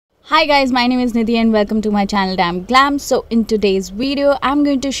Hi guys, my name is Nidhi and welcome to my channel DamnGlam. So in today's video, I'm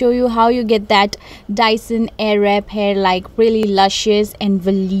going to show you how you get that Dyson airwrap hair like really luscious and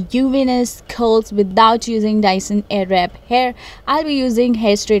voluminous curls without using Dyson airwrap hair. I'll be using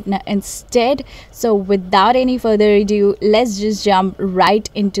hair straightener instead. So without any further ado, let's just jump right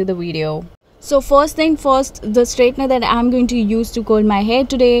into the video. So first thing first, the straightener that I'm going to use to curl my hair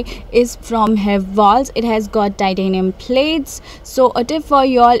today is from havells. It has got titanium plates. So a tip for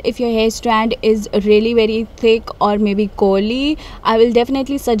y'all, if your hair strand is really very thick or maybe curly, I will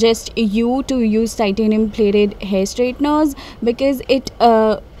definitely suggest you to use titanium plated hair straighteners because it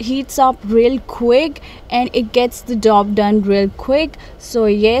heats up real quick and it gets the job done real quick. So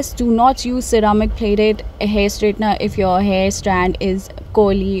yes, do not use ceramic plated hair straightener if your hair strand is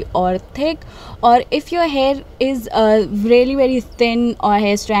curly or thick, or if your hair is really very thin or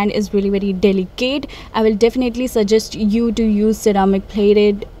hair strand is really very delicate, I will definitely suggest you to use ceramic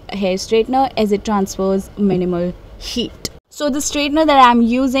plated hair straightener as it transfers minimal heat. So the straightener that I'm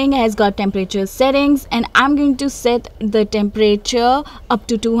using has got temperature settings, and I'm going to set the temperature up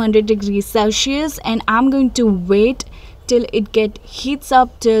to 200 degrees Celsius, and I'm going to wait till it heats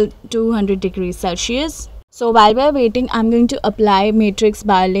up till 200 degrees Celsius. So while we're waiting, I'm going to apply Matrix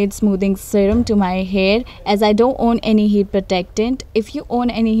Barlade Smoothing Serum to my hair as I don't own any heat protectant. If you own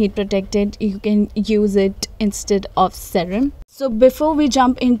any heat protectant, you can use it instead of serum. So before we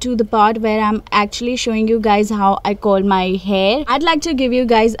jump into the part where I'm actually showing you guys how I curl my hair, I'd like to give you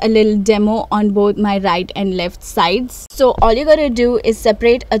guys a little demo on both my right and left sides. So all you gotta do is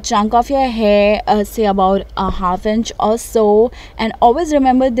separate a chunk of your hair, say about a ½ inch or so, and always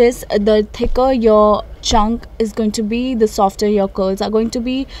remember this: the thicker your chunk is going to be, the softer your curls are going to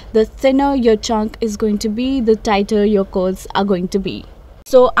be. The thinner your chunk is going to be, the tighter your curls are going to be.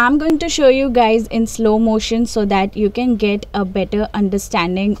 So I'm going to show you guys in slow motion so that you can get a better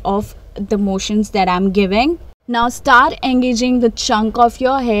understanding of the motions that I'm giving. Now start engaging the chunk of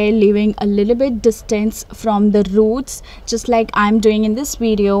your hair, leaving a little bit distance from the roots, just like I'm doing in this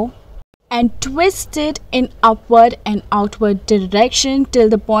video, and twist it in upward and outward direction till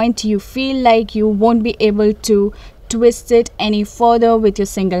the point you feel like you won't be able to twist it any further with your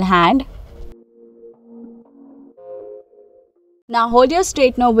single hand. Now hold your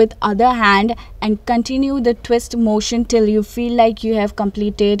straightener with other hand and continue the twist motion till you feel like you have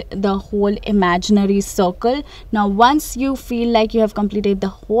completed the whole imaginary circle. Now once you feel like you have completed the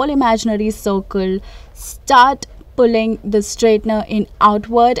whole imaginary circle, start pulling the straightener in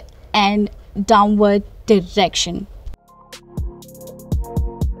outward and downward direction.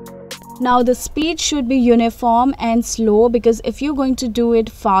 Now the speed should be uniform and slow, because if you're going to do it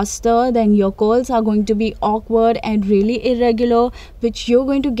faster, then your curls are going to be awkward and really irregular, which you're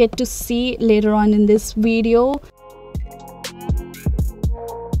going to get to see later on in this video.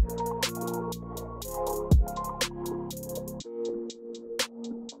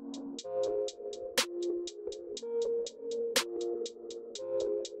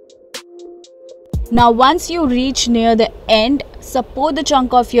 Now once you reach near the end, support the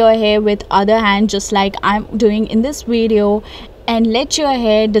chunk of your hair with other hand just like I'm doing in this video, and let your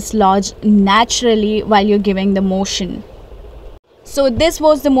hair dislodge naturally while you're giving the motion. So this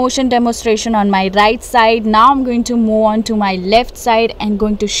was the motion demonstration on my right side. Now I'm going to move on to my left side and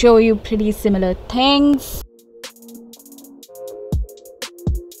going to show you pretty similar things.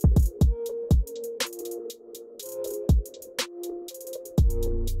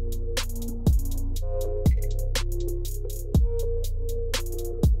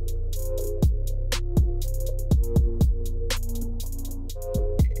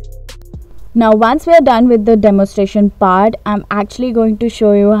 Now once we are done with the demonstration part, I'm actually going to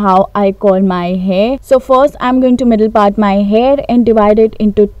show you how I curl my hair. So first I'm going to middle part my hair and divide it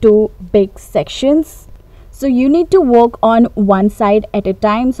into two big sections. So you need to work on one side at a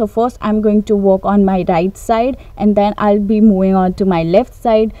time. So first I'm going to work on my right side and then I'll be moving on to my left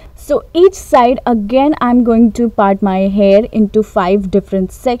side. So each side again I'm going to part my hair into 5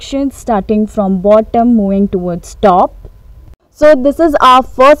 different sections, starting from bottom moving towards top. So this is our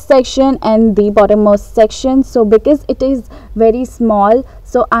first section and the bottommost section. So because it is very small,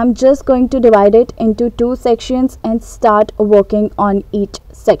 so I'm just going to divide it into 2 sections and start working on each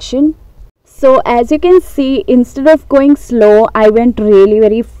section. So as you can see, instead of going slow, I went really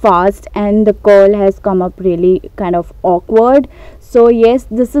very fast and the curl has come up really kind of awkward. So yes,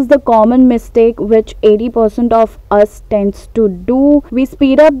 this is the common mistake which 80% of us tends to do. We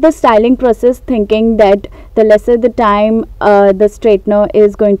speed up the styling process thinking that the lesser the time the straightener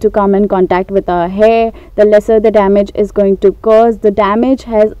is going to come in contact with our hair, the lesser the damage is going to cause. The damage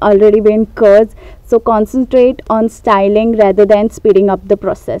has already been caused. So concentrate on styling rather than speeding up the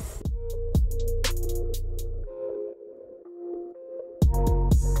process.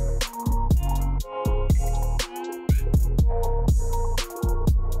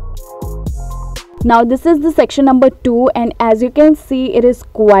 Now this is the section number 2, and as you can see, it is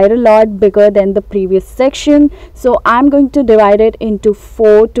quite a lot bigger than the previous section. So I'm going to divide it into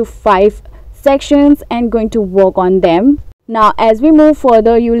 4 to 5 sections and going to work on them. Now as we move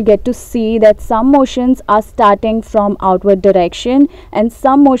further, you will get to see that some motions are starting from outward direction and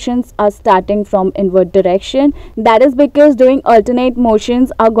some motions are starting from inward direction. That is because doing alternate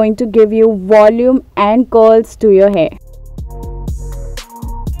motions are going to give you volume and curls to your hair.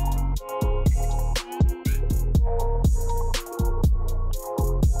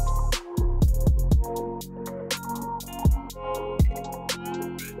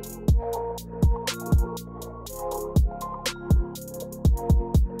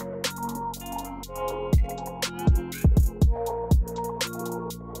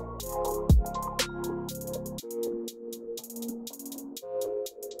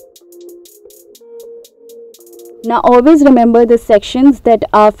 Now always remember, the sections that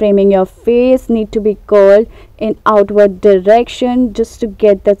are framing your face need to be curled in outward direction just to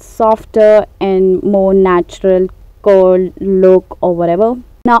get that softer and more natural curl look or whatever.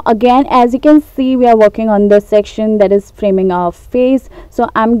 Now again, as you can see, we are working on the section that is framing our face. So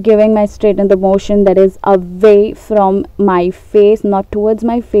I'm giving my straightener the motion that is away from my face, not towards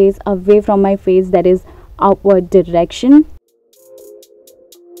my face, away from my face, that is outward direction.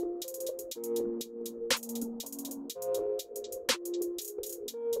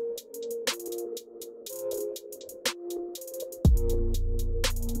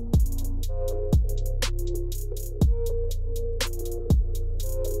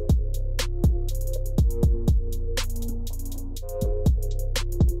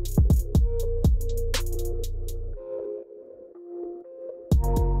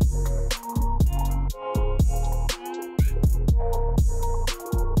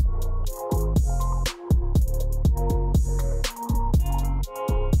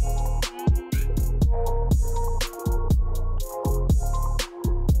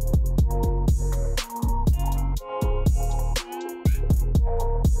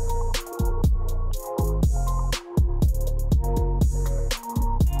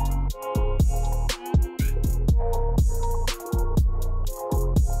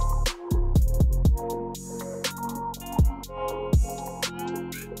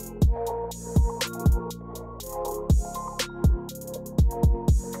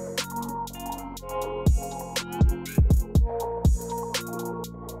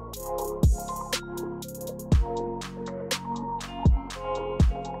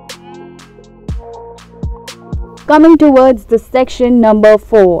 Coming towards the section number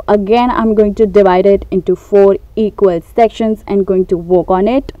 4, again I'm going to divide it into 4 equal sections and going to work on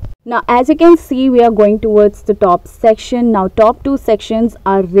it. Now as you can see, we are going towards the top section. Now top 2 sections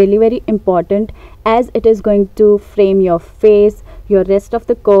are really very important, as it is going to frame your face, your rest of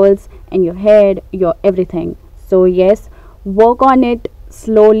the curls and your head, your everything. So yes, work on it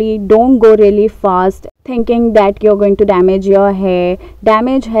slowly, don't go really fast thinking that you're going to damage your hair.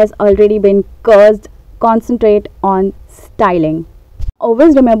 Damage has already been caused. Concentrate on styling.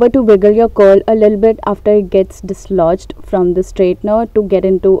 Always remember to wiggle your curl a little bit after it gets dislodged from the straightener to get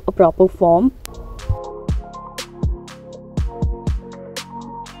into a proper form.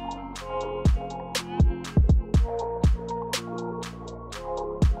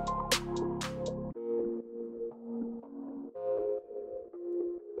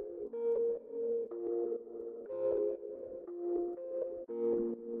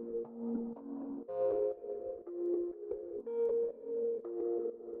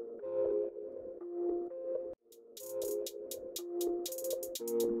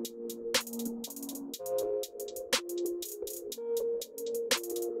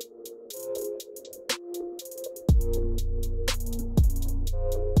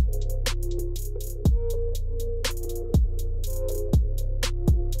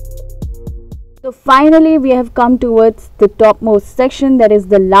 So finally we have come towards the topmost section, that is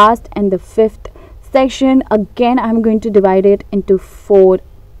the last and the 5th section. Again I'm going to divide it into 4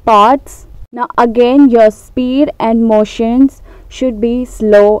 parts. Now again, your speed and motions should be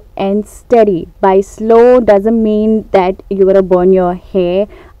slow and steady. By slow doesn't mean that you're gonna burn your hair.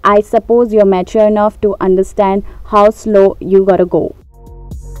 I suppose you're mature enough to understand how slow you gotta go.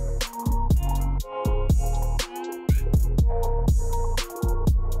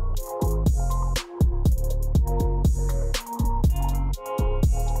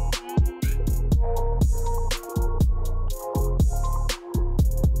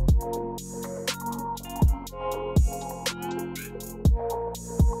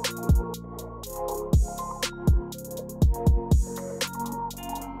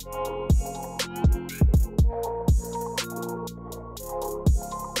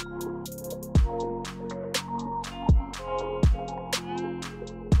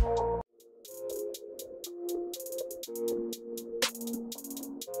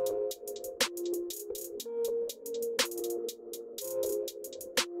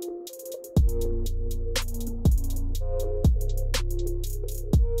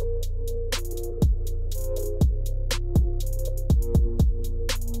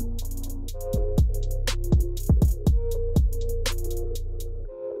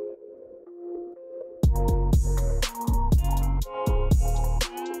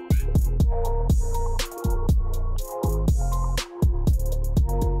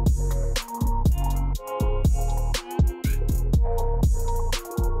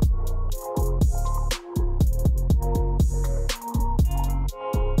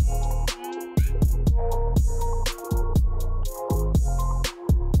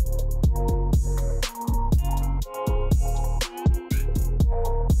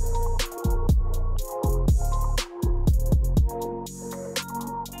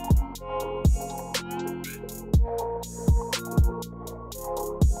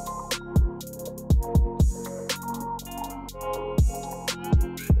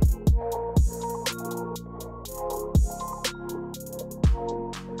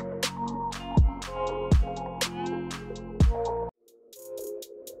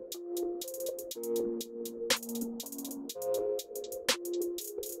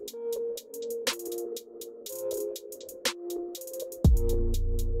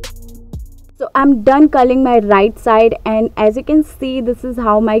 So I'm done curling my right side, and as you can see, this is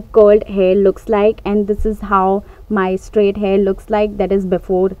how my curled hair looks like, and this is how my straight hair looks like, that is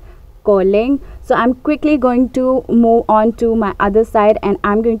before curling. So I'm quickly going to move on to my other side, and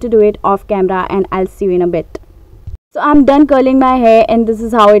I'm going to do it off camera, and I'll see you in a bit. So I'm done curling my hair, and this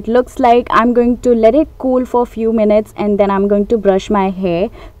is how it looks like. I'm going to let it cool for a few minutes, and then I'm going to brush my hair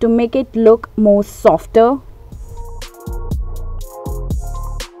to make it look more softer.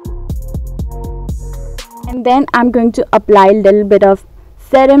 And then I'm going to apply a little bit of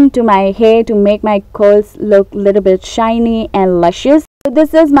serum to my hair to make my curls look a little bit shiny and luscious. So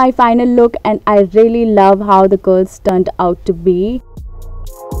this is my final look, and I really love how the curls turned out to be.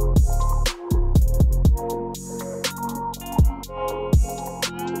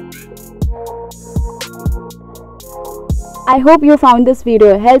 I hope you found this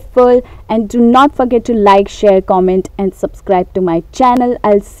video helpful, and do not forget to like, share, comment and subscribe to my channel.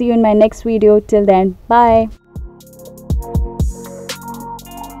 I'll see you in my next video. Till then, bye.